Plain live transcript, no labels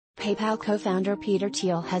PayPal co-founder Peter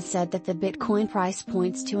Thiel has said that the Bitcoin price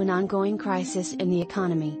points to an ongoing crisis in the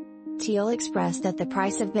economy. Thiel expressed that the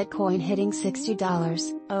price of Bitcoin hitting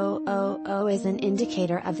 $60,000 is an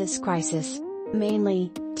indicator of this crisis.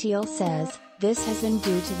 Mainly, Thiel says, this has been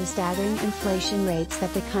due to the staggering inflation rates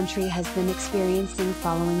that the country has been experiencing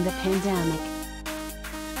following the pandemic.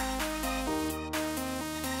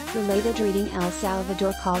 Related reading: El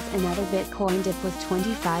Salvador calls another Bitcoin dip with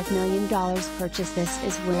 $25 million purchase. This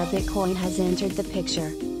is where Bitcoin has entered the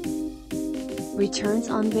picture. Returns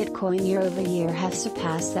on Bitcoin year over year have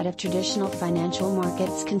surpassed that of traditional financial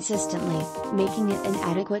markets consistently, making it an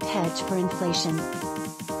adequate hedge for inflation.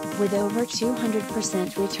 With over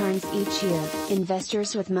 200% returns each year,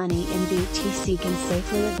 investors with money in BTC can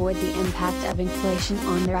safely avoid the impact of inflation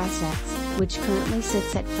on their assets, which currently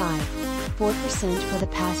sits at 5.4% for the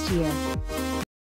past year.